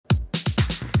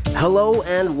Hello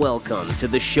and welcome to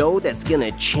the show that's gonna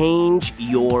change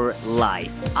your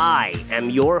life. I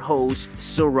am your host,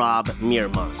 Saurabh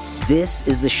Mirmont. This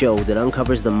is the show that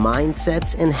uncovers the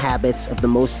mindsets and habits of the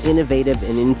most innovative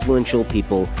and influential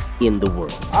people in the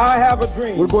world. I have a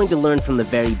dream. We're going to learn from the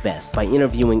very best by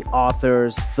interviewing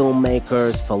authors,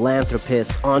 filmmakers,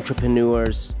 philanthropists,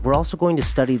 entrepreneurs. We're also going to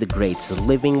study the greats, the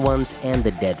living ones and the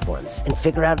dead ones, and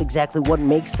figure out exactly what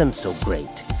makes them so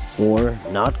great, or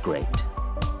not great.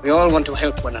 We all want to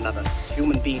help one another.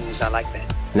 Human beings are like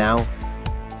that. Now,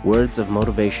 words of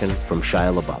motivation from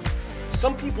Shia LaBeouf.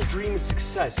 Some people dream of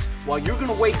success while you're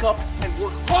gonna wake up and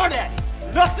work hard at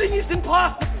it. Nothing is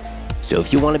impossible. So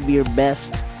if you want to be your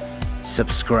best,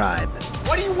 subscribe.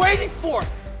 What are you waiting for?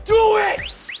 Do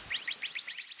it!